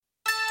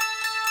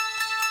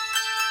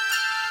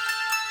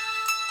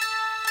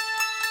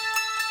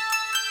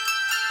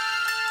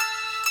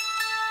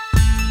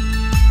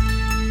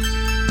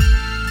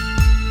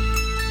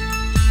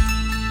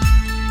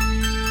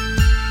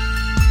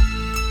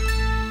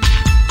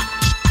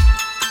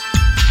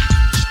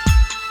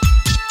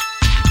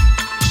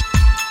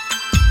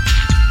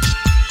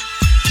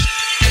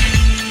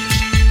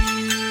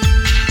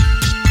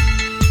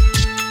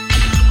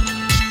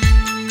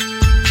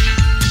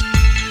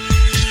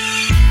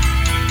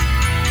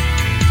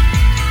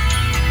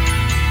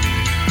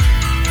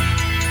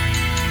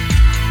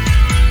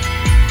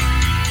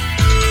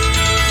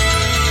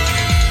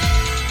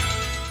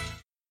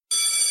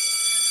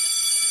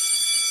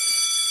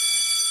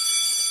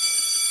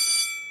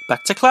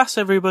Back to class,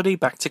 everybody,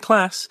 back to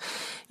class.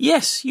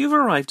 Yes, you've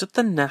arrived at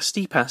the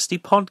Nasty Pasty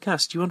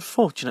Podcast, you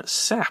unfortunate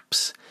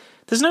saps.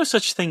 There's no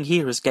such thing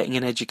here as getting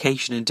an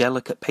education in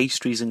delicate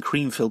pastries and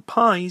cream-filled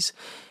pies.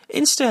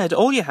 Instead,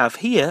 all you have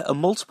here are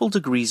multiple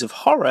degrees of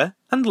horror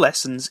and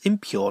lessons in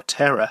pure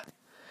terror.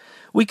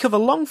 We cover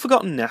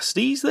long-forgotten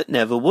nasties that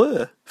never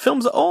were,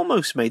 films that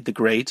almost made the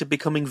grade to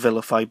becoming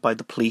vilified by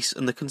the police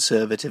and the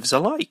conservatives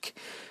alike,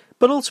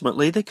 but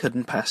ultimately they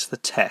couldn't pass the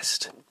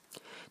test.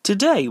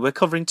 Today we're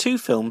covering two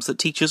films that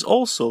teach us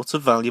all sorts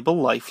of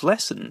valuable life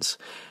lessons.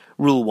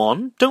 Rule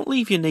 1, don't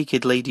leave your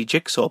naked lady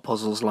jigsaw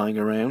puzzles lying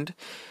around.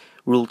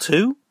 Rule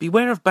 2,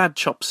 beware of bad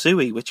chop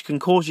suey, which can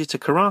cause you to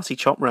karate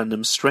chop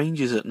random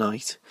strangers at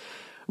night.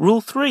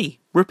 Rule 3,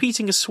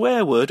 repeating a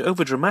swear word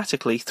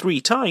overdramatically 3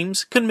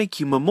 times can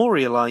make you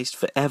memorialised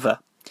forever.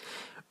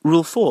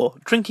 Rule 4,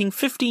 drinking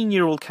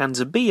 15-year-old cans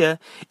of beer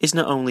is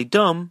not only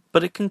dumb,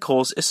 but it can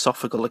cause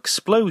esophageal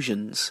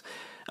explosions.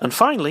 And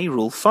finally,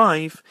 Rule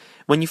 5,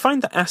 when you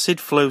find that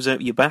acid flows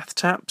out your bath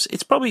taps,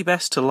 it's probably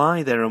best to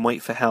lie there and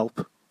wait for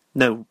help.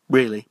 No,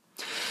 really.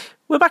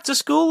 We're back to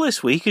school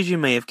this week, as you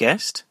may have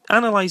guessed,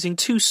 analysing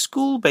 2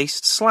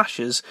 school-based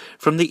slashers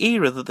from the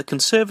era that the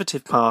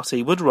Conservative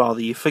Party would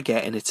rather you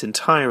forget in its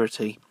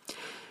entirety.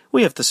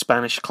 We have the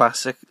Spanish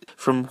classic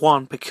from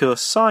Juan Picur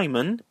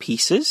Simon,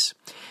 Pieces,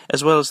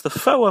 as well as the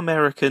faux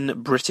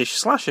American British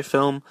slasher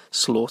film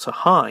Slaughter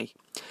High.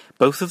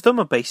 Both of them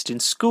are based in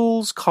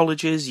schools,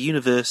 colleges,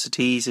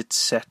 universities,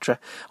 etc.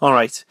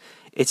 Alright,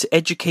 it's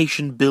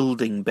education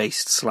building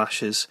based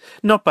slashers.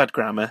 Not bad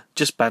grammar,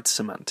 just bad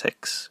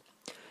semantics.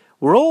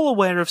 We're all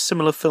aware of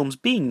similar films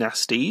being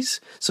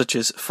nasties, such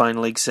as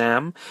Final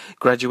Exam,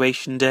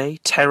 Graduation Day,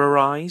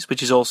 Terrorize,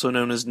 which is also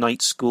known as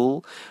Night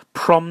School,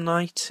 Prom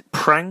Night,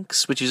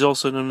 Pranks, which is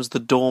also known as The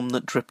Dorm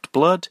That Dripped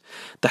Blood,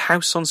 The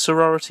House on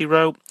Sorority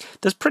Row.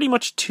 There's pretty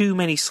much too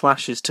many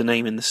slashers to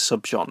name in this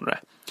subgenre.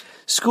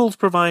 Schools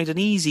provide an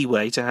easy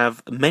way to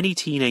have many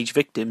teenage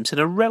victims in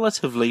a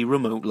relatively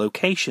remote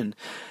location,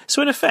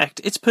 so in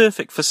effect it's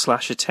perfect for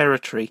slasher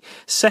territory,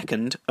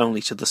 second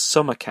only to the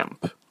summer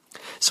camp.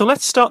 So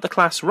let's start the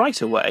class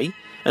right away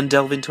and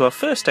delve into our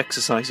first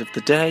exercise of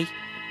the day,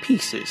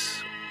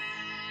 Pieces.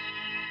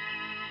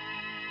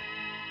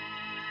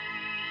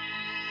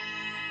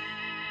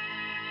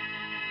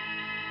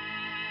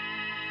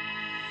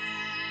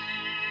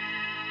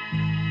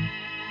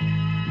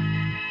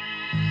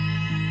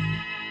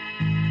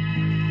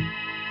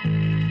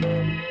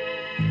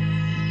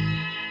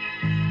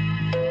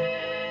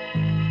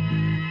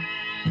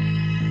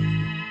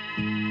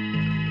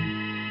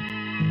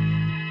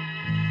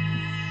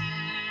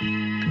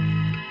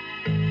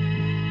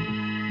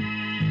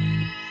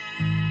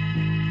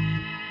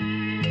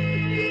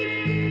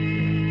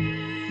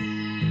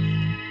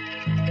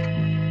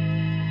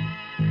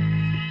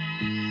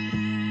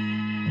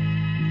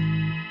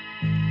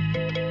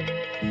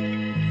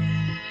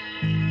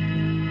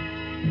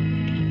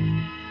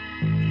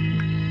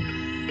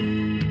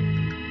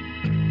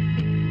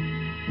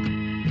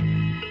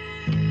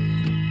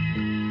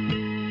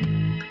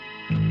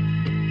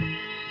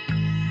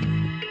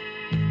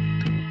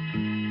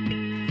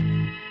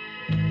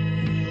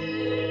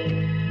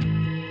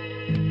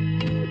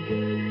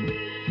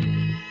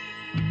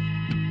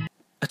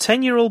 A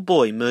 10-year-old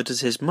boy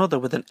murders his mother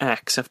with an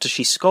axe after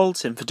she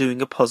scolds him for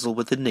doing a puzzle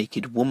with a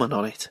naked woman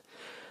on it.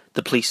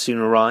 The police soon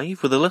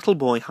arrive, with a little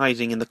boy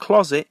hiding in the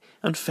closet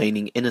and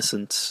feigning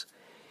innocence.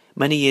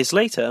 Many years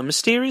later, a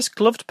mysterious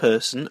gloved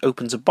person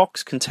opens a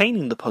box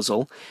containing the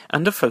puzzle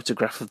and a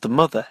photograph of the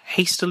mother,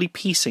 hastily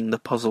piecing the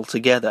puzzle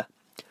together.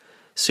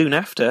 Soon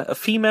after, a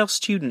female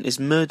student is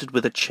murdered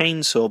with a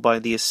chainsaw by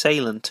the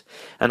assailant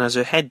and has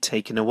her head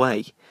taken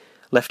away.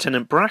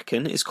 Lieutenant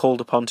Bracken is called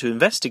upon to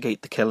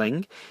investigate the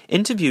killing,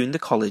 interviewing the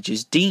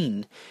college's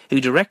dean, who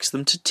directs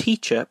them to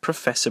teacher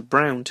Professor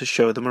Brown to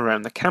show them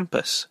around the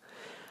campus.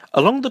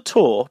 Along the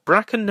tour,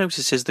 Bracken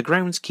notices the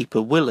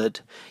groundskeeper Willard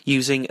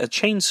using a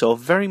chainsaw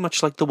very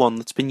much like the one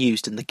that's been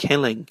used in the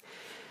killing.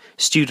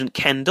 Student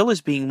Kendall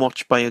is being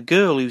watched by a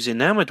girl who's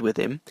enamoured with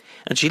him,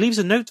 and she leaves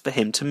a note for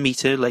him to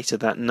meet her later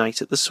that night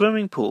at the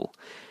swimming pool.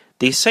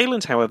 The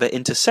assailant, however,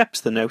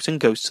 intercepts the note and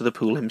goes to the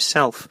pool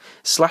himself,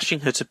 slashing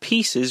her to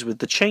pieces with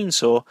the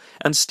chainsaw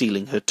and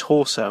stealing her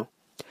torso.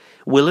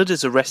 Willard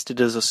is arrested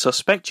as a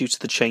suspect due to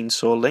the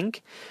chainsaw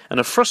link,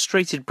 and a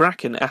frustrated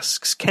Bracken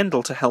asks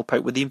Kendall to help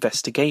out with the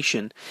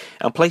investigation,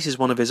 and places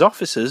one of his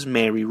officers,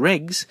 Mary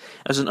Riggs,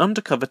 as an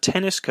undercover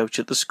tennis coach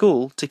at the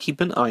school to keep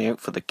an eye out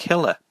for the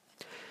killer.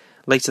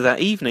 Later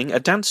that evening,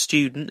 a dance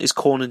student is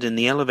cornered in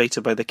the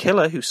elevator by the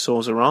killer, who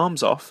saws her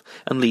arms off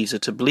and leaves her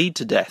to bleed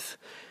to death.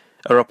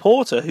 A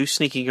reporter who's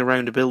sneaking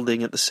around a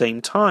building at the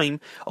same time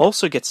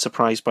also gets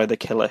surprised by the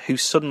killer, who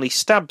suddenly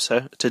stabs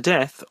her to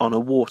death on a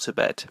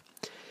waterbed.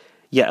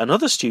 Yet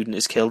another student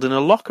is killed in a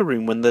locker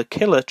room when the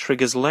killer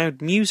triggers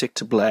loud music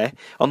to blare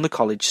on the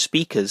college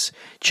speakers,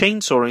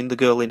 chainsawing the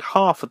girl in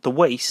half at the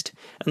waist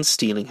and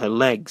stealing her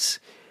legs.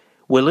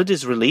 Willard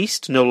is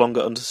released, no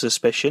longer under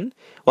suspicion,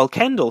 while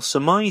Kendall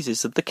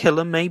surmises that the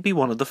killer may be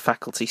one of the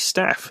faculty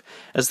staff,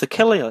 as the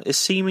killer is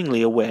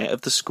seemingly aware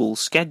of the school's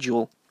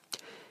schedule.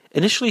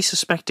 Initially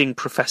suspecting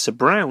Professor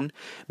Brown,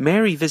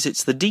 Mary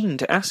visits the dean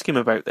to ask him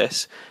about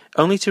this,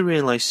 only to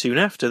realise soon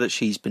after that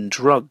she's been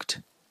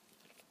drugged.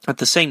 At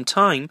the same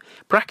time,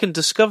 Bracken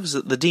discovers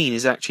that the dean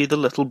is actually the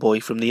little boy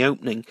from the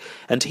opening,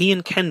 and he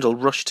and Kendall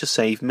rush to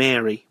save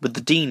Mary, with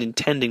the dean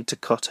intending to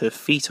cut her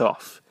feet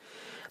off.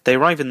 They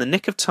arrive in the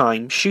nick of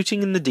time,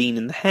 shooting the dean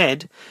in the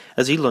head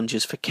as he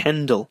lunges for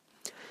Kendall.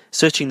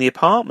 Searching the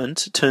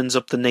apartment turns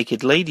up the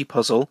naked lady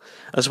puzzle,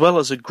 as well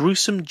as a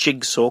gruesome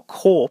jigsaw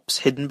corpse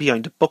hidden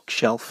behind a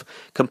bookshelf,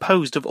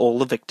 composed of all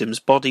the victim's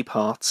body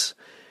parts.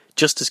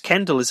 Just as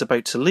Kendall is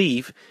about to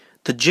leave,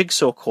 the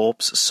jigsaw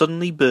corpse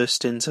suddenly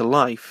bursts into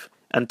life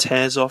and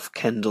tears off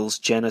Kendall's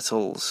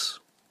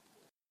genitals.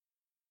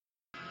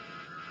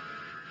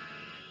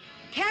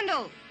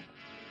 Kendall!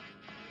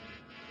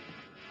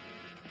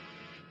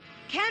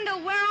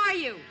 Kendall, where are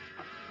you?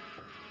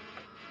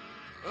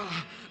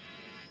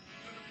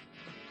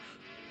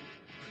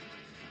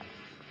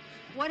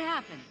 What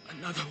happened?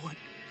 Another one.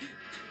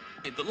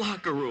 In the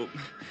locker room.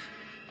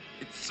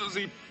 It's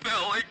Susie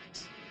Bell.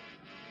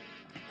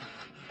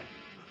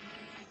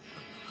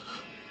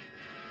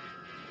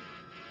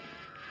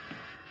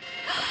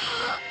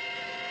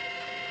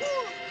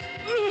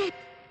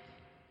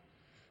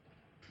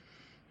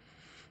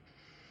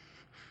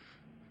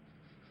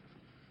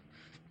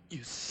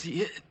 You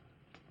see it?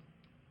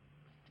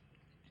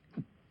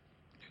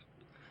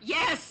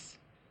 Yes!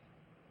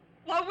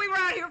 While we were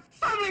out here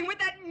fumbling with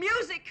that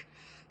music,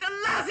 the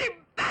lousy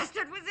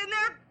bastard was in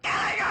there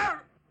killing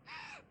her!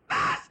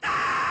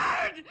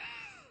 Bastard!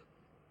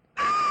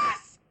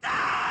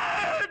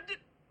 Bastard!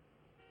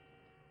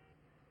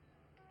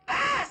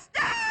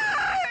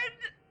 Bastard!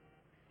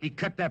 He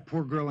cut that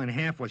poor girl in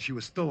half while she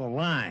was still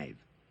alive.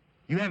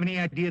 You have any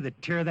idea the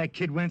terror that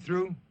kid went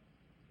through?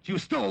 She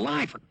was still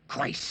alive, for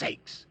Christ's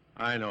sakes.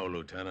 I know,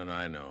 Lieutenant,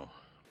 I know.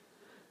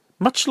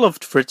 Much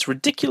loved for its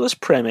ridiculous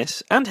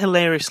premise and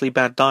hilariously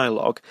bad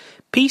dialogue,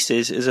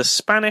 Pieces is a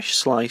Spanish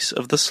slice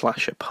of the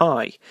slasher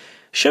pie,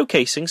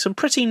 showcasing some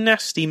pretty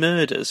nasty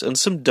murders and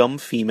some dumb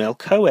female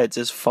co-eds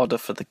as fodder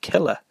for the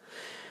killer.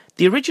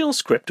 The original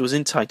script was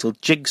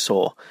entitled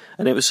Jigsaw,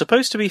 and it was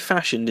supposed to be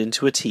fashioned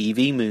into a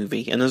TV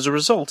movie, and as a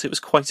result it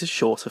was quite a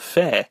short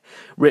affair,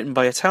 written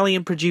by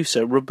Italian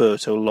producer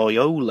Roberto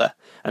Loyola,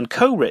 and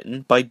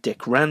co-written by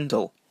Dick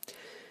Randall.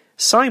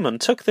 Simon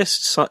took this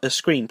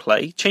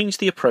screenplay, changed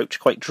the approach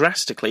quite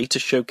drastically to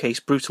showcase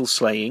brutal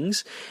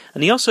slayings,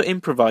 and he also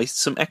improvised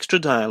some extra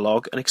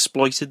dialogue and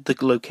exploited the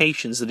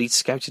locations that he'd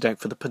scouted out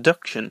for the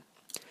production.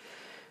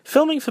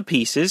 Filming for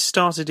Pieces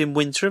started in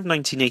winter of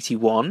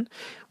 1981,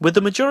 with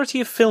the majority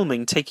of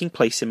filming taking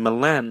place in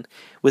Milan,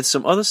 with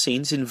some other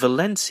scenes in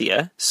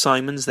Valencia,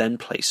 Simon's then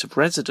place of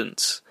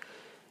residence.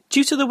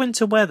 Due to the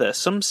winter weather,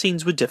 some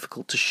scenes were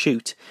difficult to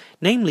shoot,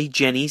 namely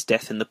Jenny's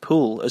death in the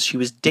pool, as she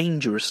was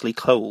dangerously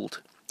cold.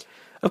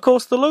 Of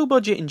course, the low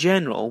budget in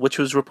general, which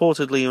was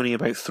reportedly only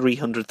about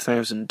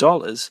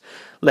 $300,000,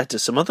 led to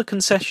some other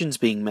concessions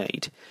being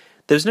made.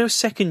 There was no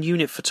second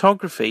unit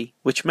photography,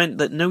 which meant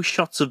that no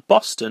shots of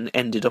Boston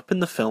ended up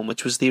in the film,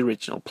 which was the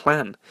original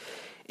plan.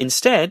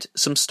 Instead,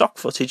 some stock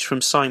footage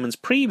from Simon's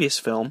previous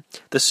film,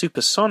 The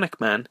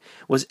Supersonic Man,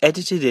 was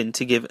edited in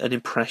to give an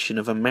impression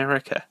of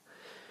America.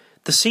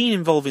 The scene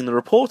involving the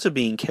reporter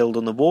being killed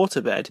on the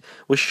waterbed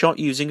was shot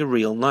using a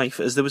real knife,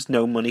 as there was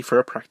no money for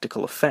a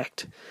practical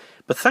effect.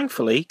 But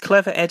thankfully,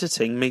 clever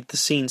editing made the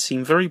scene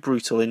seem very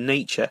brutal in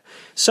nature,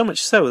 so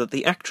much so that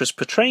the actress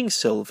portraying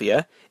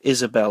Sylvia,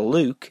 Isabel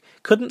Luke,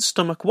 couldn't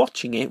stomach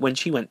watching it when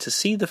she went to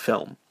see the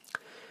film.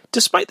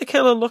 Despite the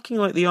killer looking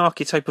like the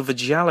archetype of a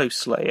giallo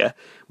slayer,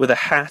 with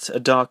a hat, a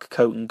dark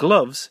coat and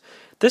gloves,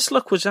 this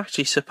look was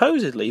actually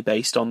supposedly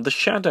based on The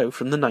Shadow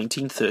from the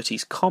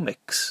 1930s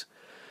comics.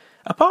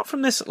 Apart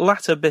from this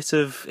latter bit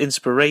of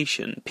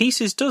inspiration,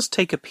 Pieces does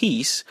take a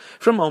piece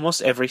from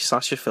almost every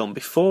slasher film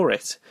before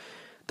it.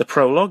 The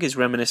prologue is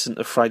reminiscent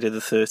of Friday the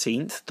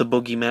 13th, The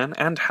Boogeyman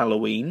and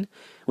Halloween,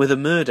 with a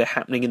murder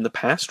happening in the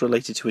past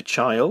related to a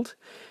child.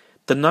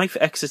 The knife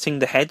exiting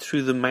the head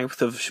through the mouth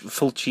of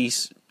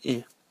Fulci's...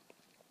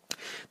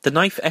 The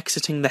knife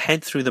exiting the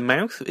head through the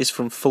mouth is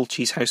from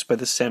Fulci's House by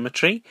the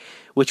Cemetery,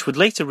 which would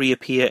later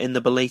reappear in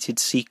the belated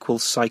sequel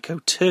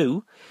Psycho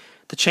 2.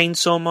 The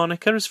chainsaw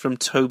moniker is from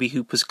Tobe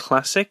Hooper's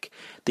classic,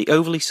 the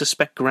overly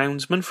suspect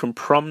groundsman from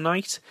Prom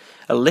Night,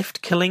 a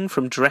lift killing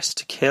from Dressed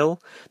to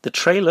Kill, the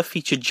trailer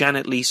featured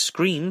Janet Leigh's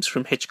screams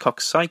from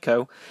Hitchcock's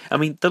Psycho. I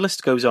mean, the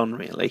list goes on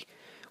really.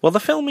 While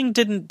the filming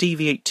didn't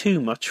deviate too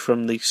much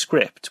from the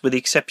script, with the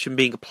exception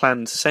being a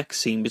planned sex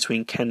scene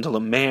between Kendall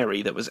and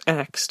Mary that was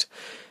axed,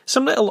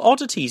 some little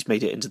oddities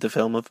made it into the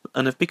film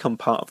and have become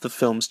part of the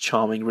film's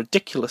charming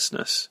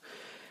ridiculousness.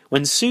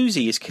 When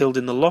Susie is killed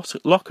in the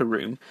locker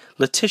room,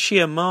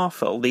 Letitia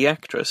Marfel, the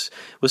actress,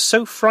 was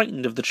so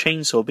frightened of the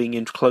chainsaw being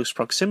in close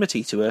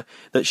proximity to her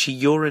that she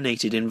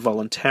urinated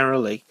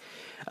involuntarily.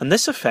 and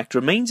this effect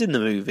remains in the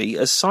movie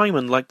as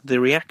Simon liked the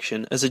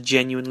reaction as a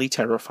genuinely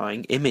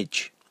terrifying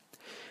image.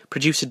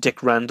 Producer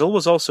Dick Randall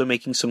was also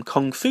making some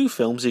kung fu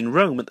films in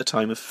Rome at the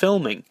time of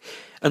filming,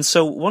 and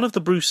so one of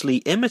the Bruce Lee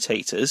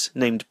imitators,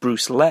 named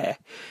Bruce Lee,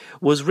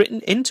 was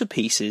written into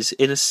pieces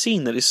in a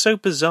scene that is so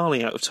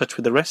bizarrely out of touch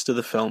with the rest of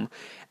the film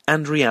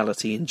and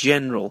reality in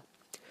general.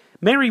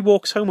 Mary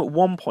walks home at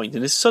one point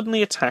and is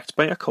suddenly attacked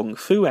by a kung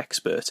fu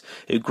expert,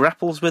 who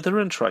grapples with her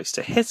and tries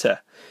to hit her.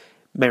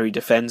 Mary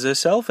defends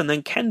herself, and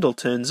then Kendall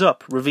turns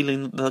up,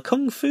 revealing that the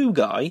kung fu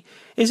guy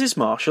is his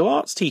martial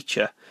arts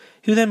teacher,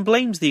 who then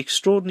blames the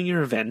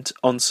extraordinary event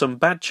on some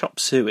bad chop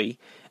suey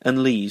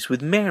and leaves,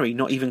 with Mary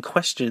not even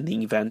questioning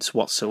the events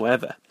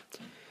whatsoever.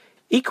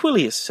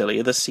 Equally as silly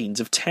are the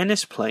scenes of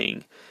tennis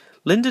playing.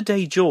 Linda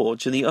Day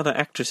George and the other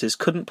actresses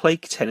couldn't play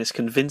tennis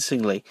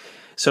convincingly,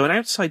 so an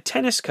outside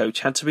tennis coach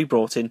had to be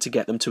brought in to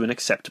get them to an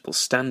acceptable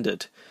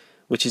standard,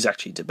 which is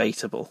actually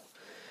debatable.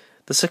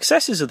 The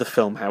successes of the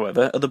film,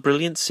 however, are the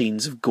brilliant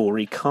scenes of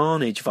gory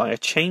carnage via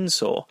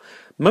chainsaw,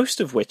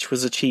 most of which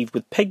was achieved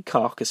with pig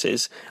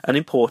carcasses and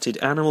imported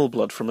animal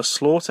blood from a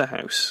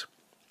slaughterhouse.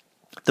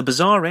 The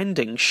bizarre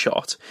ending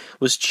shot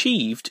was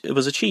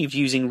achieved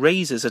using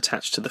razors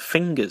attached to the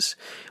fingers,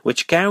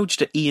 which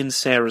gouged at Ian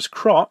Sarah's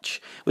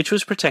crotch, which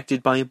was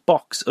protected by a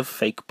box of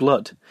fake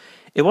blood.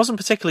 It wasn't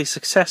particularly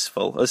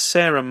successful, as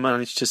Sarah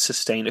managed to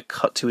sustain a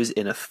cut to his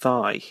inner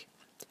thigh.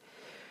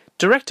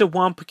 Director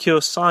Juan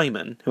Pacure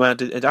Simon, who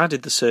had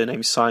added the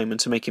surname Simon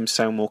to make him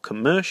sound more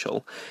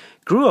commercial,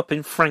 grew up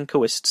in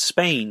Francoist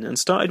Spain and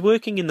started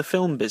working in the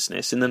film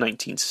business in the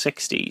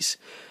 1960s,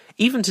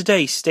 even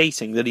today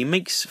stating that he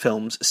makes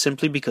films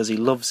simply because he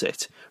loves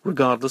it,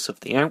 regardless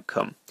of the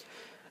outcome.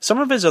 Some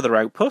of his other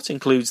output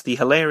includes the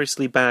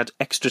hilariously bad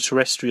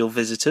Extraterrestrial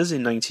Visitors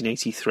in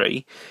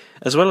 1983,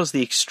 as well as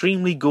the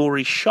extremely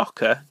gory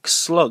shocker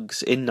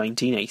Slugs in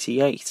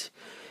 1988.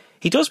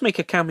 He does make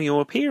a cameo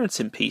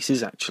appearance in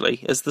pieces,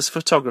 actually, as the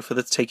photographer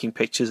that's taking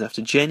pictures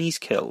after Jenny's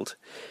killed.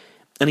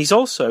 And he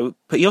also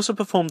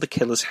performed the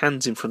killer's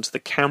hands in front of the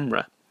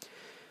camera.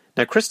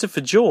 Now,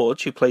 Christopher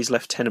George, who plays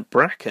Lieutenant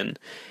Bracken,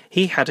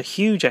 he had a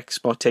huge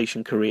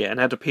exploitation career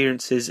and had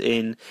appearances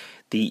in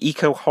the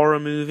eco-horror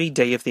movie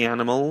Day of the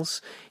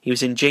Animals. He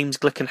was in James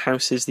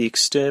Glickenhaus's The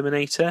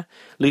Exterminator,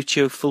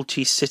 Lucio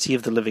Fulci's City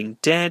of the Living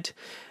Dead,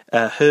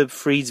 Herb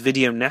Fried's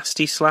video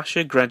nasty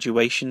slasher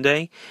Graduation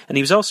Day, and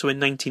he was also in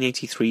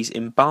 1983's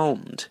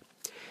Embalmed.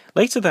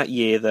 Later that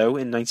year, though,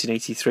 in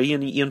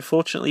 1983, he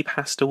unfortunately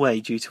passed away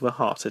due to a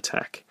heart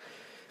attack.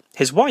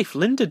 His wife,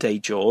 Linda Day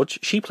George,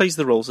 she plays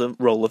the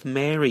role of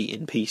Mary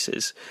in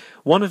Pieces,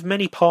 one of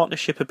many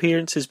partnership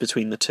appearances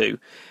between the two.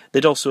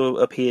 They'd also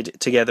appeared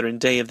together in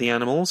Day of the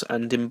Animals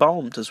and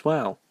Embalmed as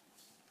well.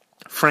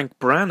 Frank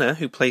Branner,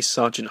 who plays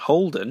Sergeant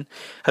Holden,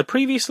 had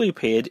previously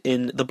appeared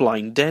in the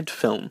Blind Dead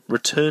film,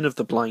 Return of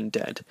the Blind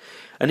Dead,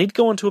 and he'd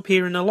go on to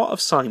appear in a lot of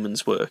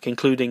Simon's work,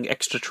 including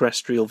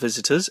Extraterrestrial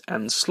Visitors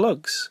and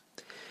Slugs.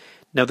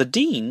 Now, the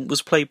Dean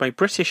was played by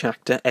British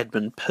actor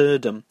Edmund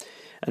Purdom,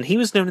 and he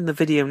was known in the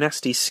video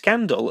nasty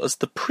Scandal as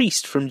the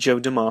priest from Joe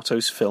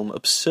D'Amato's film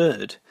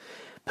Absurd.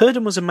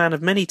 Purdom was a man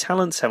of many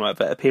talents,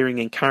 however, appearing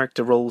in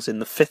character roles in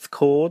The Fifth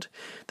Chord,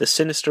 The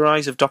Sinister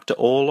Eyes of Dr.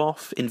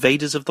 Orloff,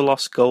 Invaders of the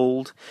Lost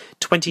Gold,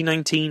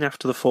 2019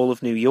 After the Fall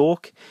of New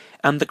York,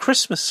 and the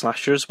Christmas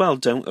slasher as well,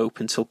 Don't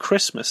Open Till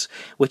Christmas,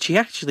 which he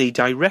actually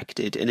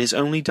directed in his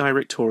only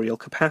directorial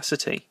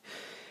capacity.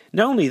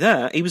 Not only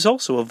that, he was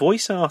also a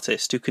voice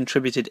artist who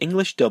contributed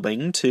English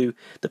dubbing to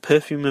The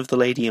Perfume of the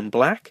Lady in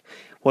Black,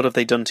 What Have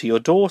They Done to Your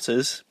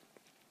Daughters,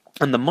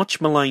 and the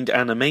much-maligned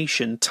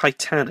animation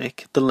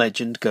Titanic, The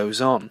Legend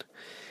Goes On.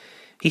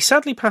 He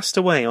sadly passed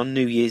away on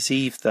New Year's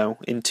Eve, though,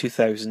 in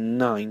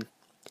 2009.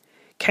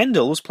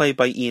 Kendall was played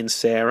by Ian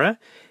Sarah,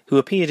 who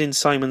appeared in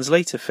Simon's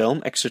later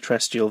film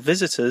Extraterrestrial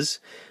Visitors,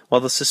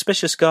 while the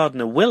suspicious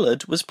gardener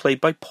Willard was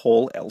played by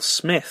Paul L.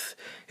 Smith,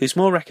 who's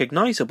more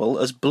recognisable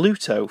as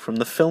Bluto from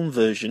the film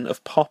version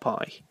of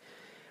Popeye.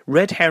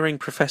 Red Herring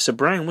Professor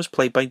Brown was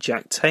played by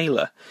Jack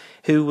Taylor,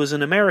 who was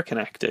an American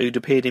actor who'd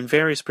appeared in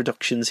various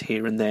productions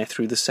here and there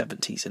through the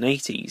 70s and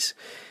 80s,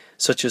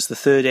 such as the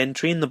third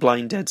entry in the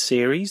Blind Dead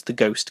series, The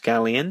Ghost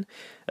Galleon,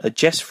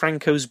 Jess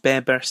Franco's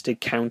Bare-Breasted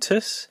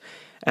Countess,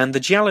 and the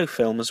Giallo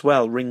film as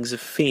well, Rings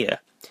of Fear.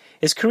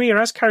 His career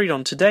has carried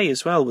on today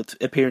as well, with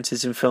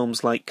appearances in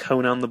films like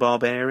Conan the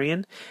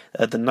Barbarian,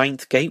 The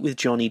Ninth Gate with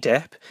Johnny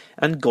Depp,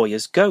 and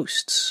Goya's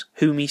Ghosts,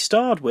 whom he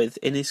starred with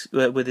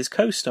his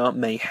co-star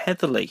May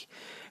Heatherly,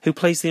 who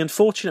plays the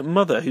unfortunate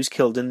mother who's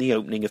killed in the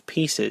opening of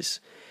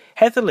Pieces.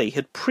 Heatherly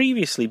had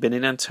previously been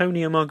in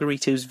Antonio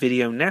Margarito's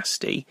video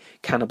nasty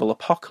Cannibal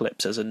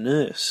Apocalypse as a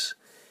nurse.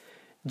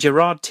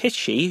 Gerard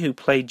Tichy, who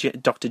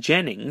played Dr.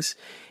 Jennings,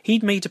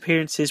 he'd made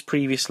appearances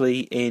previously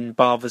in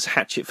Bava's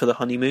Hatchet for the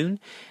Honeymoon,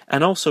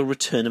 and also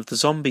Return of the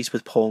Zombies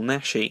with Paul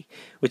Naschy,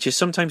 which is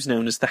sometimes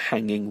known as The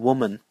Hanging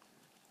Woman.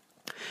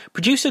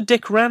 Producer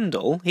Dick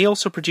Randall, he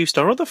also produced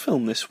our other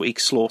film this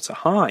week, Slaughter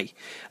High,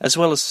 as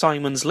well as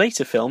Simon's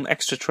later film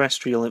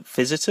Extraterrestrial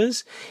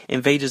Visitors,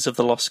 Invaders of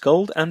the Lost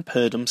Gold, and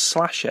Purdom's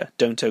slasher,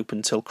 Don't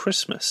Open Till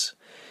Christmas.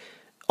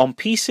 On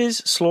Pieces,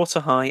 Slaughter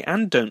High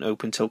and Don't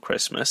Open Till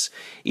Christmas,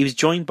 he was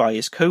joined by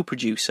his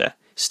co-producer,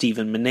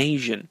 Stephen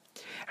Manasian.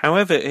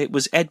 However, it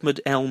was Edmund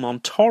L.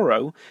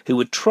 Montoro who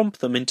would trump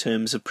them in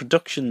terms of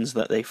productions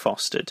that they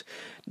fostered.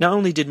 Not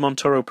only did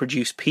Montoro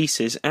produce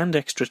Pieces and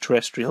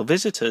Extraterrestrial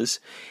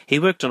Visitors, he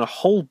worked on a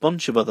whole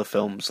bunch of other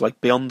films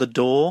like Beyond the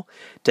Door,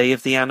 Day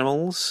of the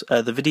Animals,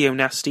 The Video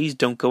Nasties,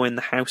 Don't Go in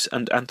the House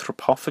and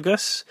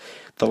Anthropophagus,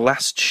 The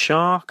Last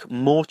Shark,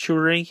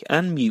 Mortuary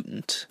and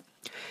Mutant.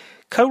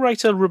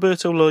 Co-writer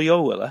Roberto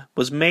Loyola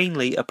was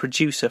mainly a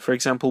producer, for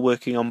example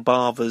working on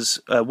Bava's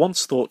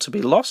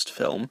once-thought-to-be lost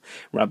film,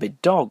 Rabid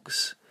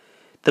Dogs.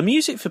 The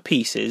music for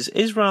Pieces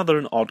is rather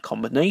an odd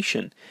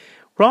combination.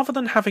 Rather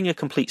than having a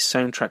complete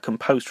soundtrack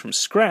composed from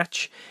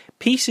scratch,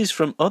 pieces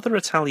from other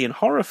Italian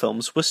horror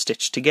films were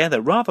stitched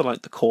together, rather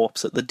like the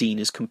corpse that the Dean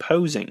is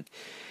composing.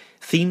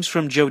 Themes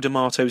from Joe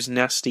D'Amato's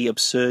Nasty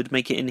Absurd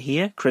make it in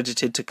here,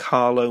 credited to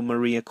Carlo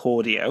Maria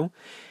Cordio,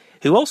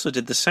 who also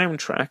did the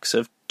soundtracks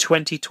of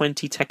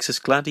 2020 Texas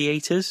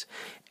Gladiators,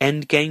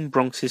 Endgame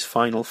Bronx's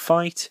Final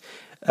Fight,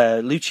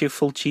 Lucio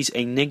Fulci's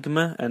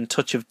Enigma and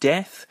Touch of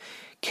Death,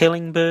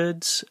 Killing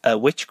Birds,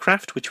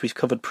 Witchcraft, which we've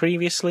covered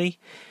previously,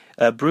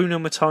 Bruno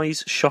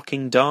Mattei's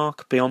Shocking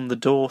Dark, Beyond the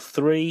Door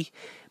 3,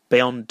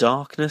 Beyond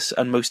Darkness,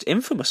 and most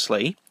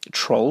infamously,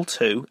 Troll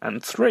 2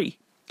 and 3.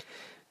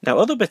 Now,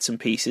 other bits and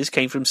pieces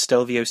came from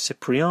Stelvio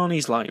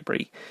Cipriani's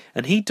library,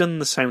 and he'd done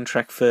the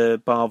soundtrack for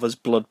Bava's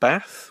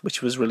Bloodbath,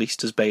 which was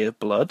released as Bay of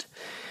Blood,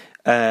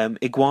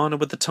 Iguana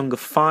with the Tongue of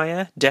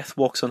Fire, Death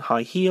Walks on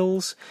High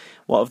Heels,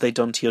 What Have They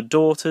Done to Your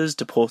Daughters,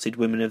 Deported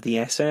Women of the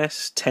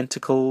SS,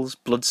 Tentacles,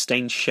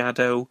 Bloodstained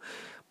Shadow,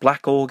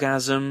 Black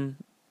Orgasm,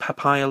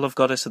 Papaya Love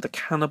Goddess of the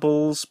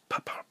Cannibals,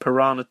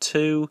 Piranha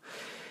 2,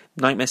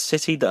 Nightmare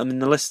City, the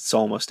list's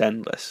almost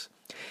endless.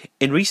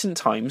 In recent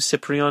times,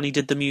 Cipriani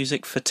did the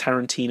music for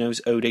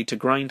Tarantino's Ode to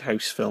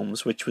Grindhouse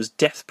films, which was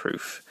Death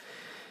Proof.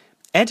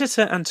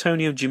 Editor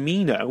Antonio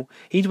Gimino,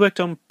 he'd worked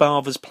on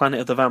Bava's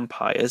Planet of the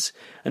Vampires,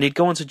 and he'd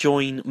go on to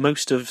join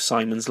most of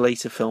Simon's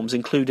later films,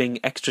 including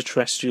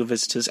Extraterrestrial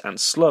Visitors and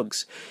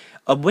Slugs,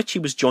 on which he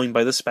was joined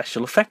by the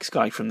special effects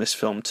guy from this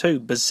film too,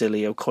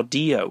 Basilio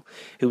Cordillo,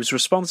 who was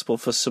responsible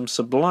for some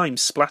sublime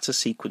splatter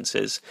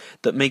sequences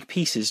that make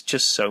Pieces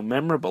just so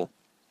memorable.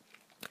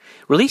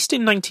 Released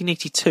in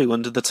 1982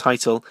 under the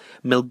title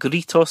Mil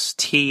Gritos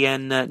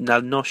Tiene la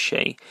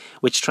Noche,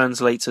 which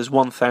translates as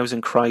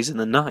 1,000 Cries in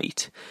the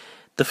Night,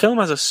 the film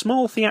has a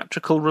small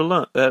theatrical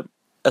run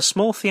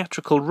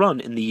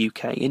in the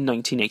UK in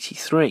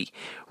 1983,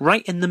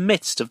 right in the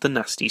midst of the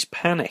Nasties'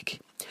 panic.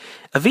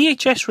 A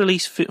VHS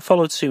release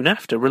followed soon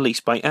after,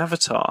 released by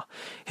Avatar,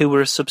 who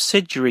were a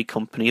subsidiary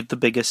company of the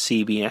bigger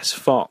CBS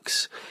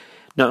Fox.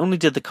 Not only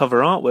did the cover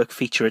artwork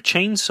feature a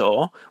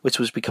chainsaw, which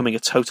was becoming a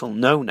total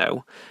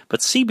no-no, but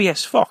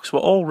CBS Fox were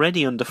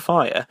already under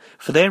fire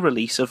for their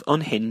release of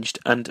Unhinged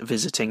and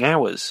Visiting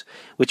Hours,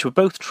 which were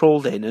both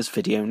trolled in as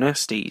video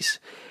nasties.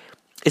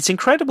 It's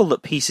incredible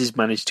that Pieces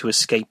managed to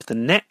escape the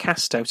net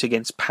cast out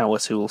against power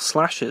tool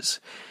slashers.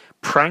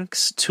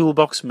 Pranks,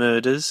 Toolbox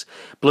Murders,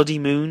 Bloody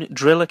Moon,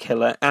 Driller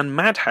Killer, and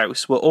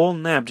Madhouse were all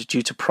nabbed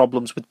due to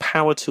problems with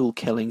power tool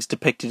killings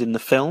depicted in the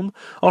film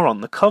or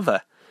on the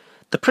cover.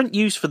 The print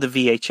used for the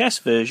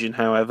VHS version,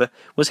 however,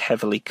 was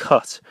heavily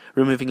cut,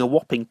 removing a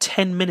whopping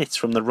 10 minutes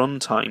from the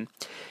runtime.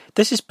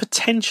 This is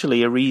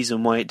potentially a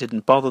reason why it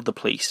didn't bother the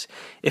police.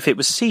 If it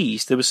was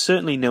seized, there was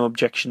certainly no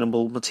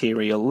objectionable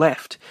material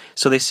left,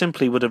 so they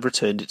simply would have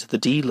returned it to the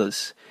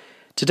dealers.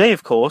 Today,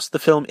 of course, the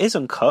film is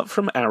uncut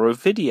from Arrow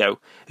Video,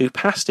 who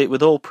passed it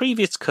with all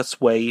previous cuts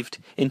waived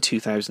in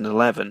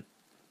 2011.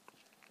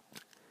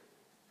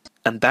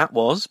 And that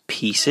was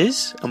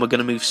Pieces, and we're going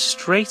to move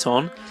straight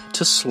on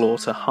to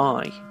Slaughter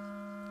High.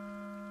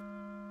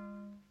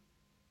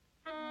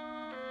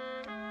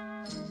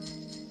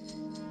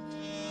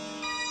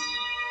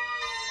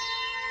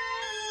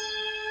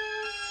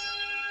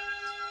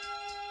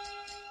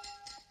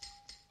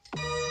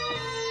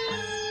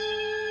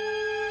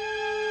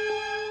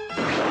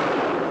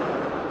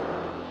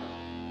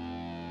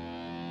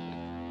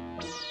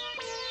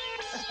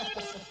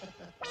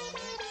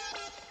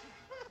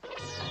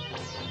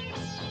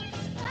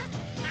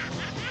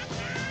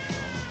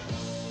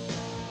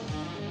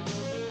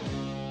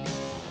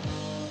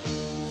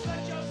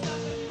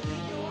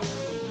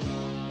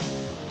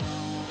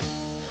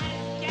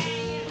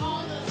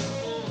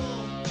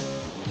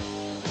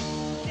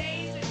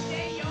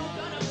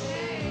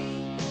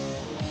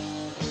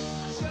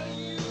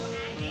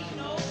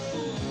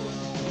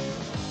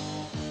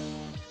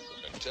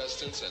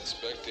 Contestants and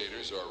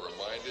spectators are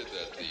reminded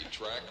that the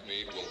track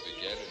meet will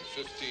begin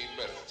in 15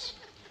 minutes.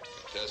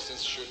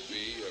 Contestants should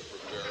be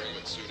preparing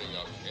and suiting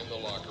up in the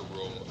locker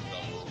room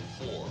number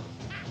 4.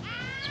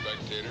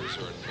 Spectators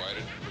are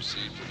invited to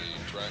proceed to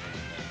the track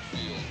and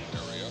field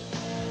area.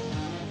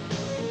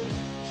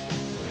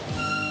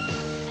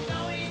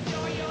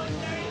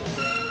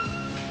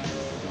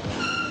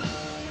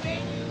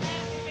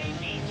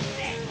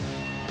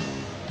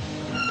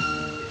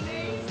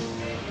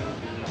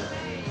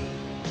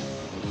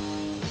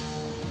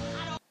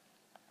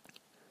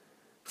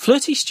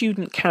 Flirty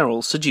student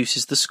Carol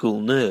seduces the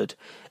school nerd,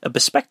 a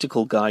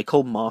bespectacled guy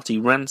called Marty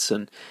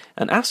Ranson,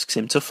 and asks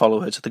him to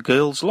follow her to the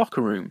girls' locker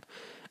room.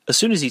 As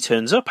soon as he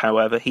turns up,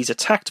 however, he's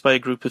attacked by a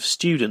group of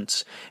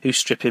students, who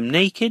strip him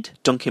naked,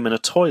 dunk him in a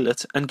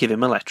toilet, and give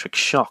him electric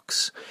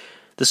shocks.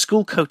 The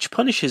school coach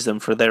punishes them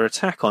for their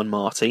attack on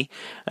Marty,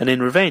 and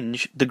in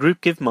revenge, the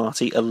group give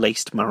Marty a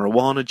laced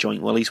marijuana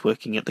joint while he's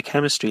working at the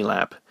chemistry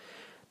lab.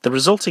 The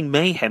resulting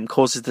mayhem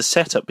causes the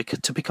setup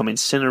to become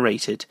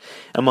incinerated,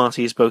 and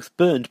Marty is both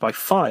burned by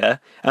fire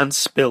and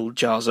spilled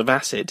jars of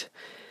acid.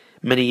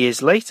 Many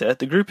years later,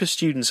 the group of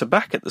students are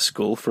back at the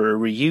school for a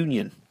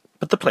reunion,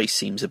 but the place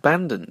seems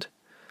abandoned.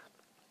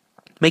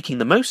 Making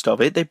the most of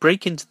it, they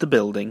break into the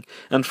building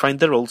and find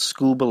their old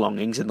school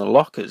belongings in the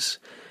lockers.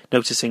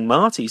 Noticing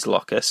Marty's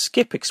locker,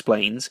 Skip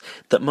explains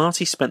that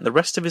Marty spent the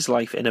rest of his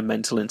life in a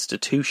mental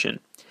institution.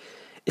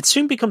 It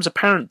soon becomes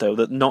apparent, though,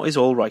 that not is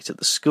all right at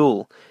the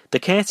school. The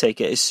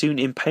caretaker is soon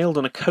impaled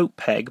on a coat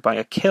peg by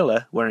a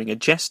killer wearing a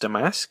jester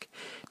mask.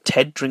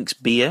 Ted drinks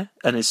beer,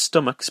 and his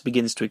stomach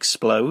begins to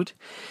explode.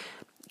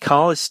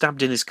 Carl is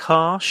stabbed in his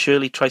car,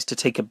 Shirley tries to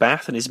take a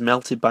bath and is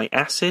melted by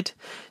acid,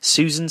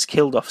 Susan's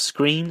killed off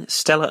screen,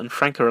 Stella and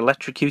Frank are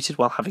electrocuted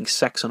while having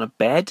sex on a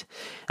bed,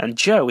 and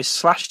Joe is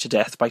slashed to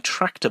death by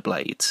tractor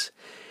blades.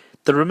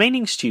 The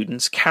remaining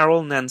students,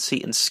 Carol,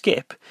 Nancy and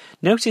Skip,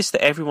 notice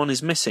that everyone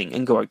is missing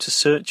and go out to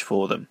search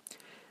for them.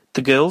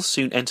 The girls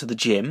soon enter the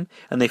gym,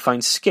 and they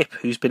find Skip,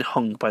 who's been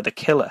hung by the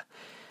killer.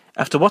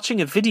 After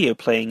watching a video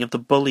playing of the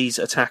bully's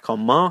attack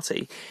on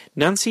Marty,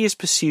 Nancy is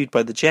pursued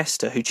by the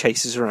jester, who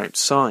chases her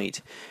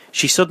outside.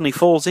 She suddenly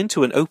falls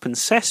into an open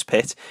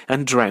cesspit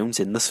and drowns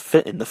in the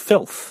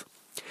filth.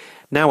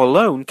 Now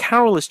alone,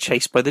 Carol is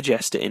chased by the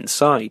jester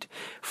inside.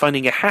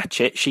 Finding a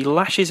hatchet, she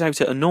lashes out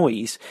at a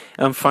noise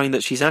and finds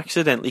that she's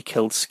accidentally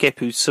killed Skip,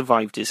 who's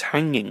survived his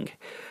hanging.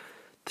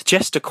 The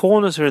jester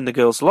corners her in the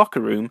girls'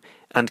 locker room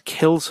and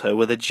kills her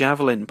with a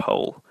javelin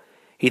pole.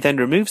 He then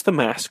removes the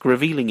mask,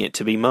 revealing it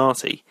to be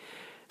Marty.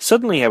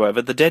 Suddenly,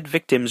 however, the dead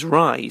victims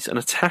rise and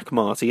attack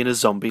Marty in a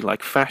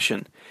zombie-like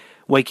fashion.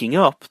 Waking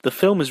up, the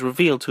film is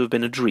revealed to have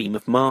been a dream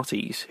of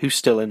Marty's, who's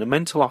still in a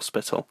mental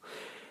hospital.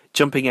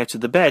 Jumping out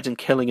of the bed and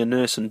killing a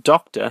nurse and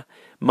doctor,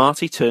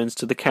 Marty turns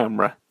to the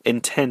camera,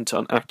 intent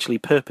on actually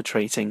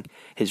perpetrating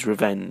his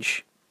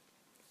revenge.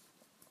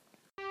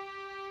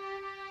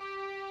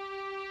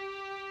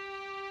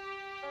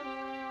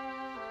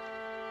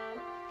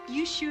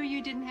 You sure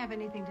you didn't have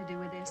anything to do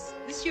with this?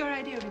 This is your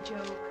idea of a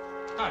joke.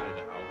 I don't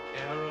know,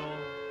 Carol.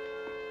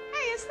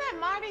 Hey, isn't that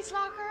Marty's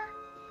locker?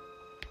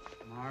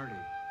 Marty.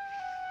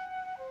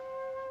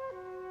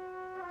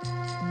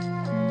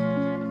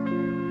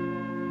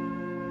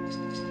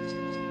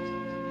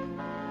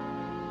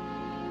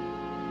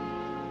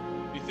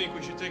 You think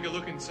we should take a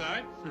look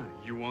inside?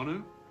 You want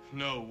to?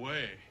 No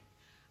way.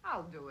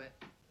 I'll do it.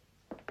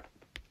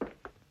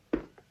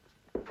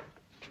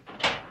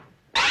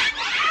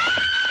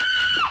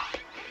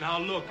 Now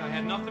look, I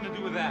had nothing to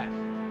do with that.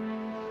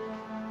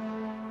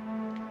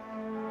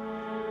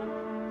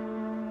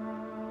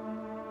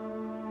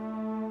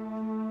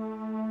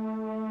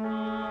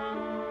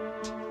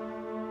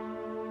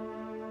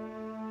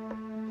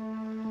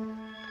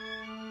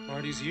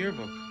 Marty's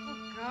yearbook.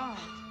 Oh, God.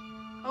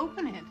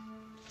 Open it.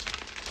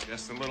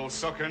 Guess the little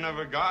sucker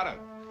never got it.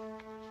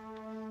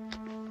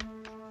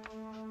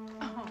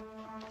 Oh.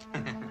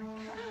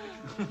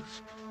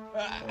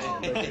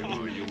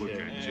 Ooh, you look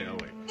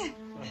angelic.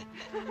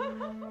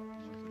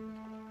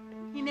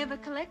 He never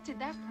collected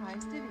that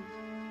prize, did he?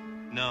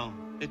 No,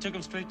 they took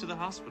him straight to the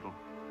hospital.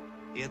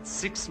 He had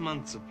 6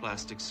 months of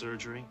plastic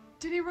surgery.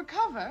 Did he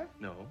recover?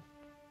 No,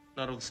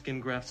 not all the skin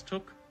grafts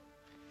took.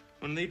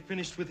 When they'd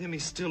finished with him, he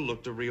still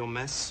looked a real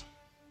mess.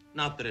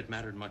 Not that it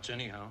mattered much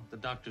anyhow. The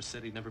doctor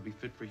said he'd never be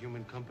fit for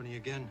human company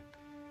again.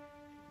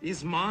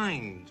 His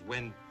mind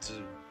went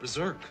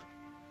berserk.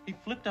 He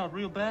flipped out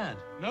real bad.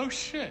 No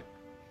shit.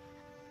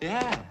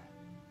 Yeah.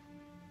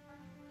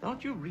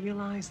 Don't you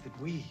realize that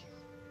we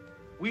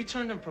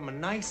turned him from a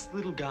nice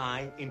little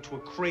guy into a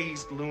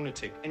crazed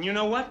lunatic? And you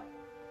know what?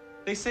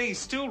 They say he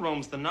still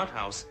roams the nut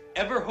house,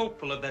 ever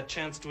hopeful of that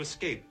chance to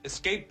escape.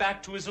 Escape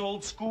back to his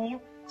old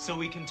school so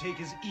he can take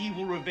his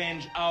evil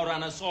revenge out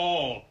on us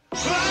all.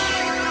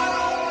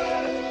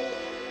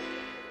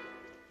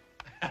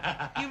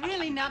 You're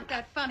really not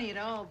that funny at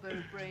all,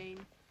 Bird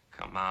Brain.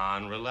 Come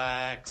on,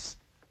 relax.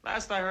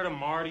 Last I heard of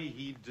Marty,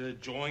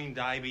 he'd joined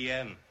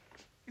IBM.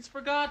 He's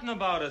forgotten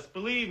about us,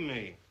 believe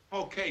me.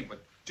 Okay,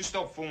 but just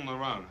stop fooling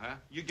around, huh?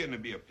 You're getting to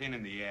be a pain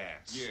in the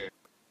ass. Yeah.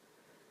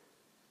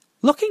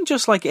 Looking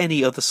just like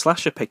any other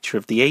slasher picture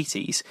of the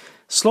 80s,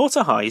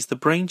 Slaughter High is the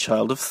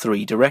brainchild of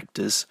 3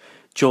 directors,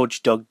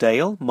 George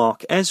Dugdale,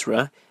 Mark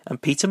Ezra,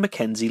 and Peter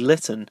Mackenzie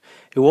Lytton,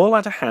 who all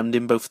had a hand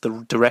in both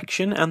the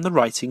direction and the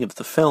writing of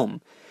the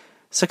film.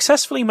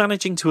 Successfully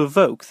managing to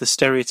evoke the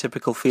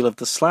stereotypical feel of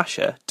the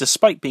slasher,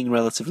 despite being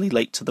relatively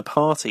late to the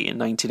party in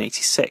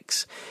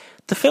 1986,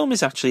 the film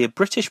is actually a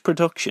British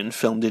production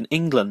filmed in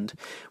England,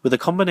 with a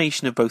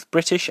combination of both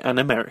British and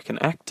American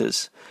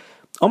actors.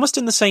 Almost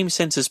in the same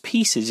sense as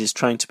Pieces is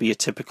trying to be a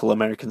typical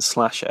American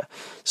slasher,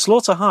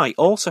 Slaughter High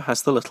also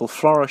has the little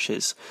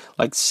flourishes,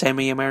 like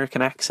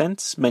semi-American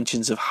accents,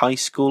 mentions of high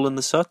school and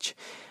the such,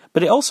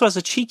 but it also has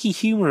a cheeky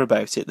humour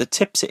about it that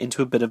tips it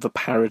into a bit of a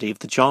parody of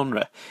the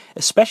genre,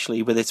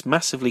 especially with its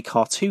massively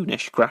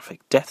cartoonish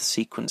graphic death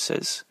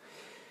sequences.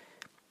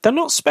 Though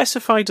not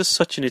specified as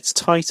such in its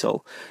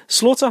title,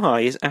 Slaughter High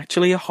is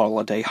actually a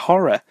holiday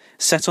horror,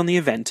 set on the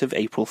event of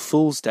April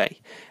Fool's Day,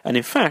 and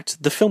in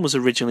fact, the film was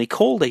originally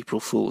called April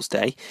Fool's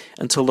Day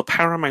until the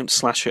Paramount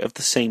slasher of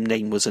the same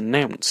name was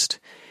announced.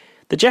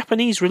 The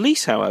Japanese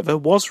release, however,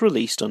 was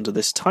released under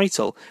this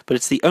title, but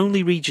it's the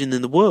only region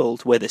in the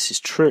world where this is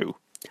true.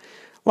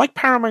 Like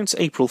Paramount's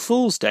April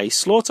Fool's Day,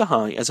 Slaughter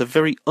High has a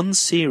very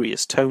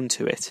unserious tone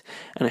to it,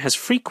 and it has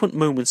frequent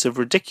moments of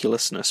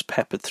ridiculousness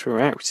peppered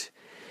throughout.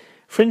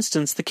 For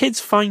instance, the kids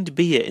find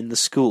beer in the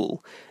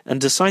school and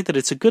decide that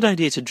it's a good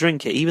idea to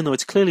drink it even though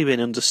it's clearly been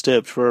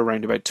undisturbed for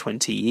around about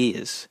 20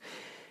 years.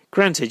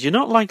 Granted, you're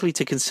not likely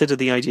to consider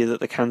the idea that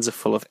the cans are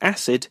full of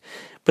acid,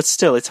 but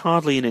still it's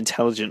hardly an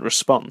intelligent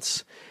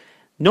response.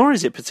 Nor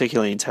is it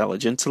particularly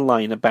intelligent to lie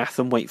in a bath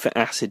and wait for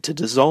acid to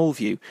dissolve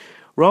you,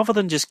 rather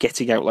than just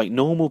getting out like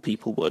normal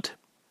people would.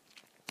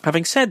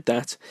 Having said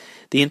that,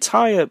 the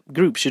entire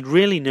group should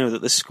really know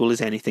that the school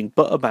is anything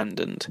but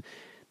abandoned.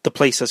 The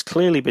place has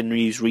clearly been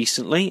used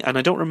recently, and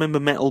I don't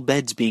remember metal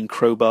beds being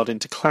crowbarred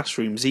into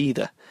classrooms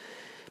either.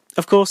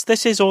 Of course,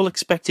 this is all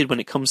expected when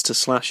it comes to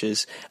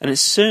slashers, and it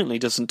certainly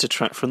doesn't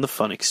detract from the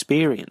fun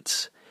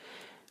experience.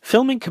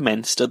 Filming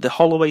commenced at the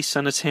Holloway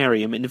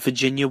Sanitarium in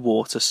Virginia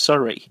Water,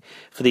 Surrey,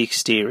 for the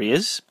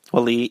exteriors,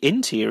 while the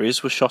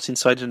interiors were shot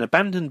inside an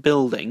abandoned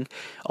building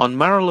on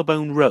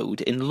Marylebone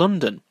Road in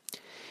London.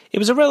 It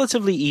was a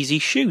relatively easy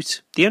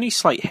shoot. The only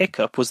slight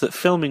hiccup was that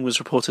filming was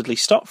reportedly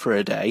stopped for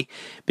a day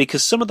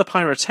because some of the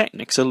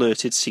pyrotechnics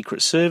alerted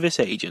Secret Service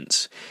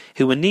agents,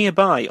 who were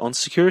nearby on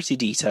security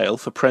detail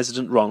for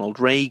President Ronald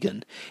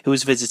Reagan, who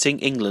was visiting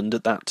England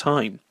at that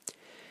time.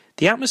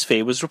 The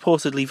atmosphere was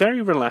reportedly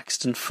very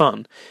relaxed and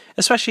fun,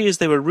 especially as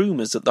there were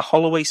rumours that the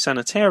Holloway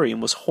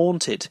Sanitarium was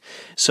haunted,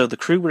 so the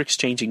crew were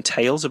exchanging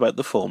tales about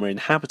the former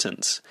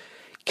inhabitants.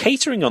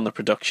 Catering on the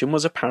production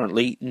was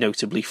apparently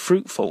notably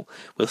fruitful,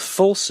 with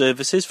full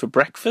services for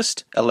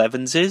breakfast,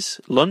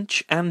 11s,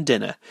 lunch and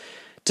dinner.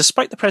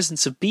 Despite the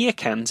presence of beer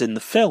cans in the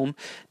film,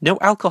 no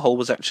alcohol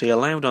was actually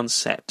allowed on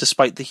set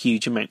despite the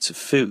huge amounts of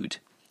food.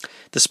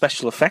 The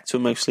special effects were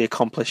mostly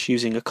accomplished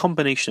using a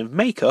combination of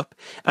makeup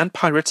and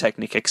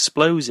pyrotechnic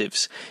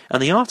explosives,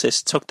 and the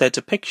artists took their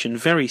depiction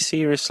very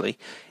seriously,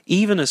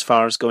 even as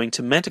far as going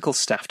to medical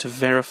staff to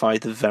verify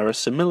the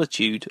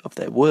verisimilitude of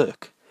their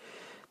work.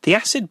 The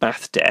acid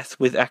bath death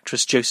with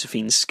actress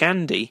Josephine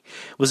Scandi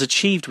was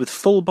achieved with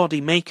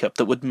full-body makeup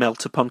that would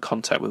melt upon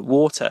contact with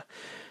water.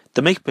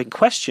 The makeup in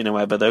question,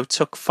 however,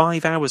 took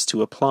 5 hours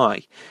to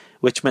apply,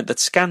 which meant that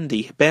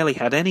Scandi barely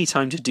had any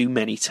time to do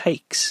many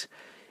takes.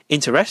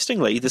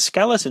 Interestingly, the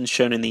skeleton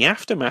shown in the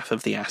aftermath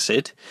of the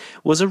acid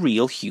was a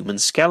real human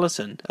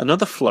skeleton,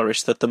 another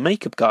flourish that the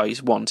makeup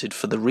guys wanted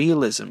for the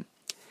realism.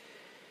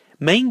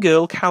 Main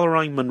girl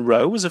Caroline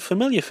Munro was a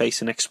familiar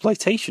face in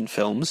exploitation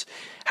films,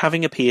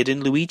 having appeared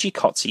in Luigi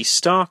Cozzi's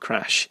Star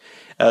Crash,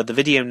 the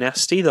video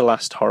Nasty, the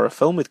last horror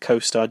film with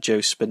co-star Joe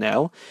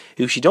Spinell,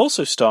 who she'd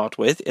also starred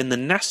with in the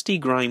nasty,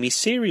 grimy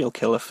serial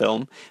killer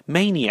film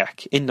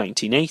Maniac in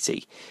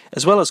 1980,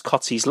 as well as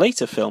Cozzi's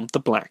later film The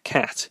Black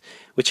Cat,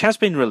 which has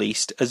been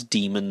released as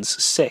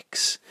Demons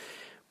 6.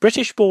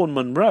 British-born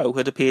Munro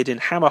had appeared in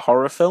Hammer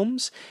horror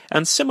films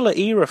and similar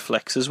era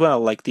flicks as well,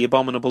 like The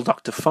Abominable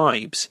Dr.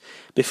 Phibes,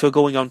 before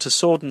going on to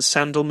sword and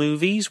sandal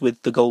movies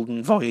with The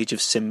Golden Voyage of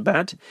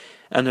Sinbad,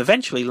 and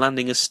eventually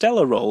landing a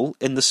stellar role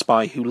in The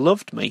Spy Who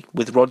Loved Me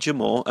with Roger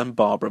Moore and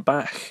Barbara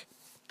Bach.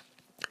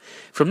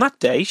 From that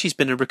day, she's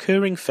been a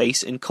recurring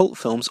face in cult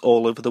films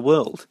all over the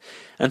world,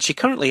 and she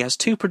currently has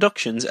 2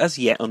 productions as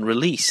yet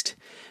unreleased,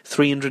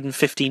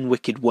 315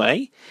 Wicked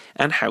Way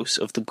and House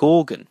of the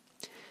Gorgon.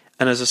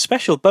 And as a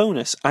special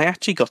bonus, I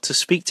actually got to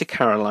speak to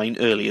Caroline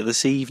earlier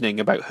this evening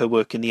about her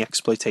work in the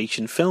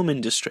exploitation film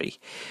industry.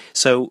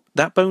 So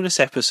that bonus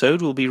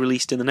episode will be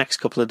released in the next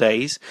couple of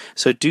days,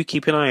 so do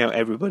keep an eye out,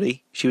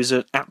 everybody. She was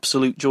an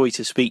absolute joy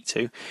to speak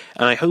to,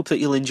 and I hope that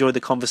you'll enjoy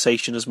the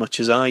conversation as much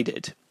as I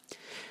did.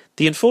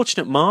 The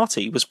unfortunate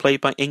Marty was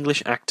played by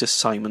English actor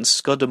Simon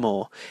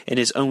Scudamore in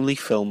his only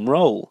film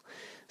role.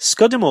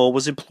 Scudamore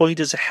was employed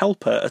as a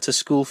helper at a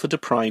school for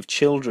deprived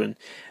children,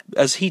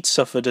 as he'd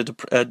suffered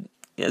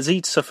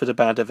a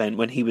bad event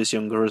when he was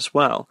younger as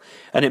well,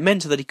 and it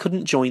meant that he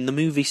couldn't join the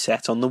movie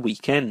set on the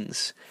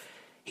weekends.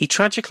 He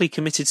tragically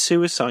committed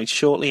suicide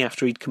shortly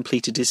after he'd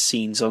completed his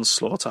scenes on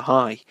Slaughter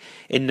High,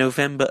 in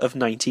November of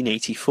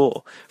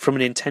 1984, from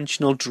an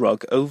intentional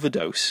drug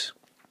overdose.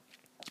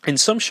 In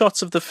some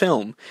shots of the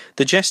film,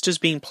 the jester's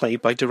being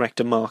played by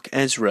director Mark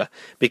Ezra,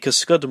 because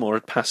Scudamore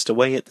had passed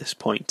away at this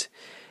point.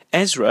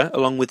 Ezra,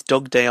 along with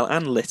Dugdale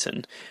and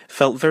Lytton,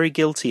 felt very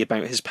guilty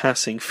about his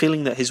passing,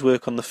 feeling that his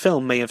work on the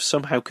film may have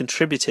somehow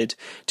contributed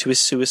to his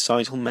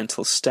suicidal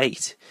mental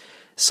state.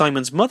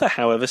 Simon's mother,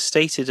 however,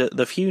 stated at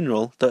the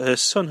funeral that her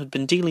son had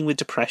been dealing with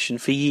depression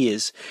for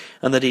years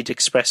and that he'd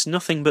expressed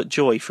nothing but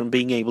joy from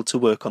being able to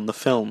work on the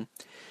film.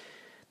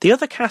 The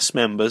other cast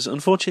members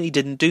unfortunately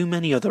didn't do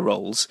many other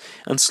roles,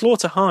 and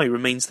Slaughter High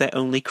remains their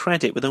only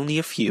credit with only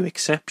a few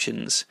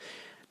exceptions.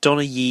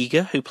 Donna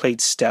Yeager, who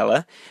played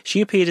Stella, she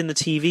appeared in the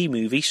TV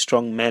movie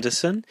Strong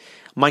Medicine.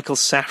 Michael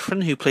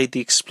Safran, who played the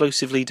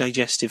explosively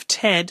digestive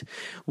Ted,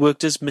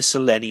 worked as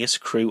miscellaneous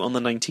crew on the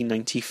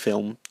 1990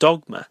 film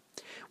Dogma,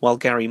 while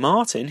Gary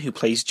Martin, who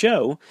plays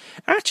Joe,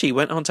 actually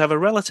went on to have a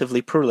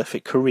relatively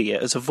prolific career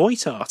as a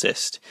voice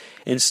artist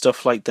in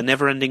stuff like The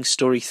Neverending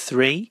Story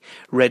 3,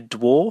 Red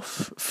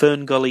Dwarf,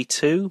 Fern Gully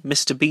 2,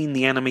 Mr. Bean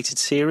the Animated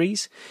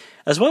Series,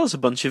 as well as a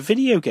bunch of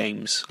video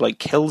games like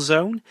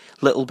Killzone,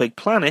 Little Big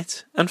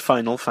Planet, and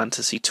Final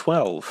Fantasy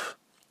XII.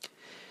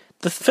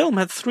 The film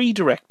had 3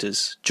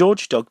 directors,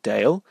 George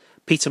Dugdale,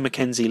 Peter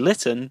Mackenzie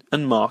Lytton,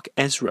 and Mark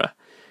Ezra.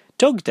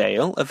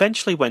 Dugdale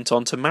eventually went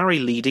on to marry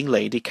leading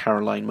lady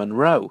Caroline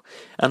Munro,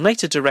 and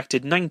later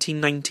directed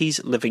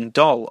 1990's Living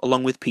Doll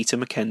along with Peter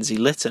Mackenzie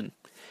Lytton.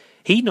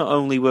 He not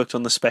only worked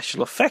on the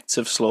special effects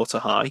of Slaughter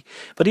High,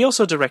 but he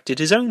also directed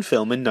his own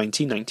film in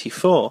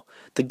 1994,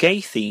 the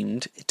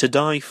gay-themed To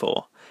Die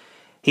For.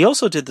 He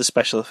also did the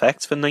special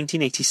effects for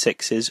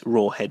 1986's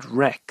Rawhead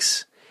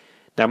Rex.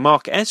 Now,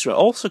 Mark Ezra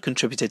also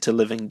contributed to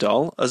Living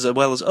Doll, as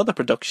well as other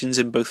productions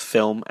in both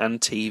film and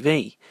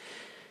TV.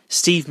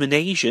 Steve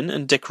Manasian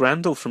and Dick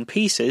Randall from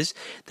Pieces,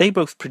 they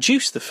both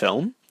produced the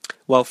film,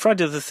 while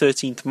Friday the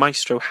 13th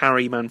maestro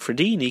Harry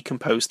Manfredini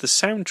composed the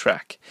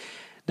soundtrack.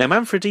 Now,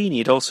 Manfredini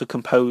had also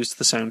composed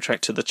the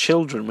soundtrack to The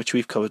Children, which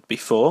we've covered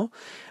before,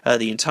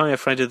 the entire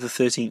Friday the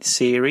 13th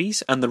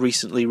series, and the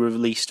recently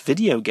released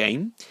video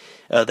game,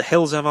 The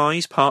Hills Have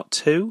Eyes Part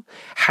 2,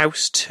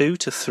 House 2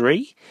 to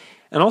 3,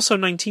 and also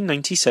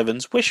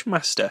 1997's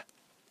Wishmaster.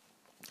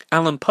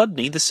 Alan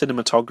Pudney, the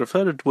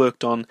cinematographer, had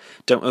worked on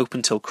Don't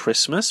Open Till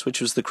Christmas, which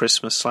was the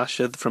Christmas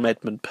slasher from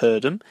Edmund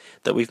Purdom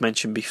that we've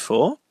mentioned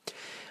before.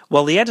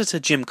 While the editor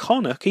Jim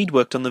Connock, he'd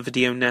worked on the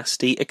video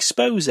nasty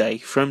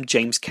Expose from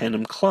James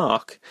Kenham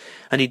Clark,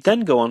 and he'd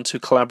then go on to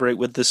collaborate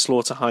with the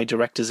Slaughter High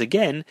directors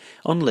again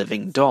on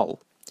Living Doll.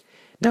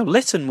 Now,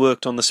 Lytton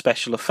worked on the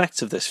special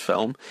effects of this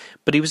film,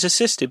 but he was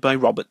assisted by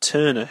Robert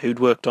Turner, who'd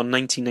worked on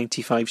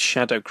 1995's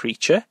Shadow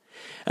Creature,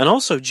 and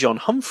also John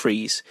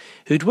Humphreys,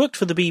 who'd worked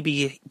for the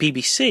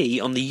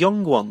BBC on The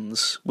Young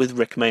Ones with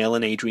Rick Mayall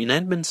and Adrian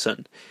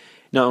Edmondson.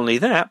 Not only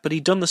that, but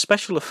he'd done the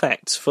special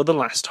effects for the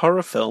last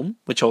horror film,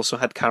 which also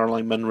had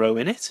Caroline Munro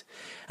in it,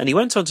 and he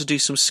went on to do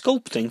some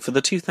sculpting for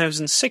the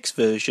 2006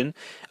 version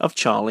of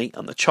Charlie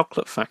and the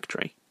Chocolate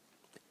Factory.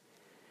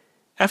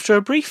 After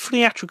a brief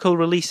theatrical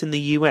release in the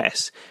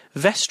US,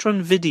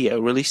 Vestron Video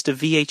released a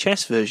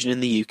VHS version in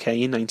the UK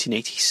in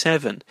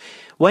 1987,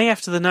 way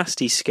after the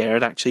Nasty scare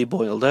had actually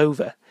boiled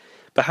over.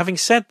 But having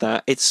said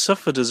that, it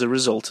suffered as a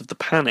result of the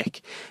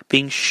panic,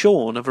 being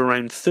shorn of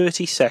around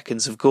 30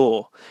 seconds of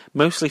gore,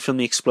 mostly from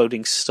the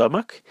exploding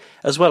stomach,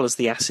 as well as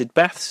the acid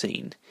bath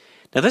scene.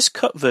 Now, this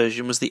cut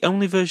version was the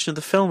only version of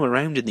the film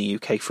around in the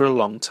UK for a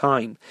long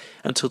time,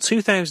 until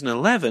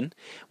 2011,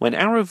 when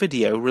Arrow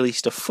Video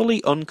released a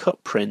fully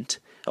uncut print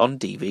on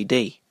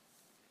DVD.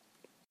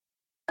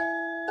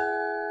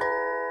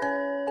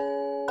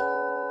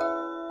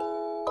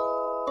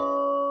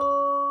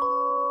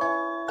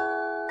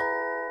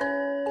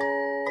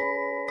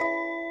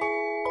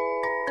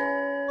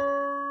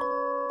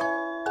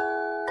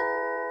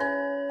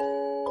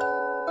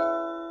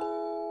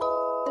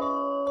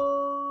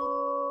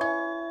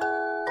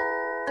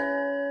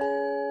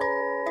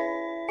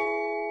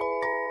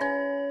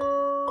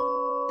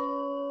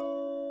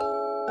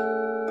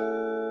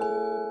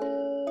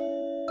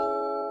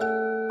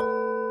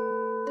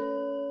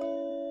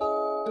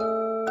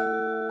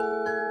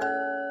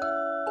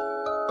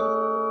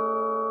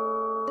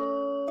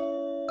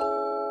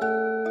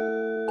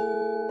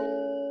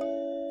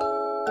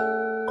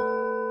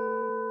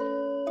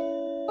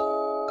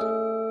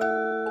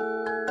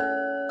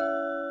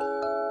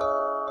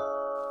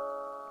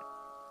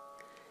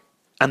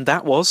 And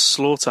that was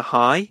Slaughter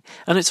High,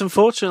 and it's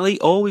unfortunately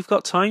all we've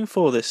got time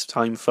for this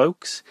time,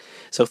 folks.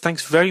 So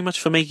thanks very much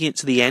for making it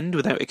to the end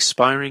without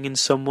expiring in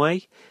some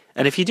way.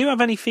 And if you do have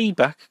any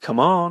feedback, come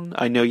on,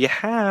 I know you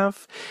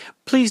have.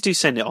 Please do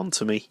send it on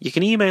to me. You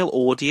can email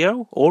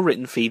audio or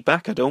written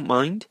feedback, I don't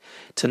mind,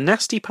 to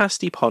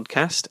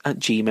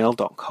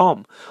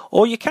nastypastypodcast@gmail.com.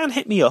 Or you can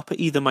hit me up at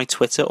either my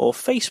Twitter or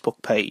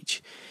Facebook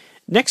page.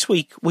 Next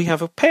week, we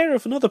have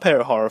another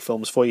pair of horror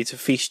films for you to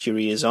feast your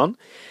ears on.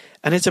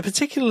 And it's a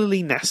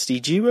particularly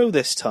nasty duo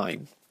this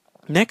time.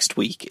 Next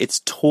week,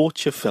 it's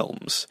torture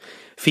films,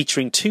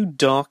 featuring 2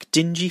 dark,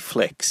 dingy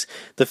flicks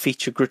that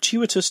feature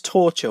gratuitous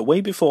torture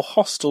way before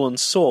Hostel and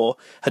Saw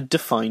had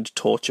defined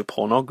torture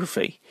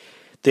pornography.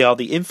 They are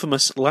the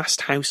infamous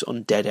Last House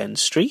on Dead End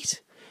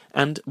Street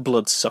and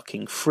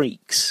Blood-Sucking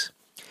Freaks.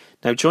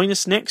 Now join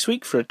us next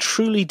week for a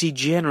truly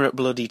degenerate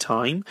bloody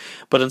time,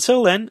 but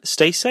until then,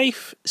 stay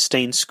safe,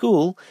 stay in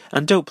school,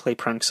 and don't play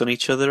pranks on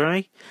each other,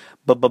 eh?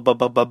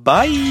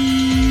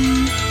 Bye.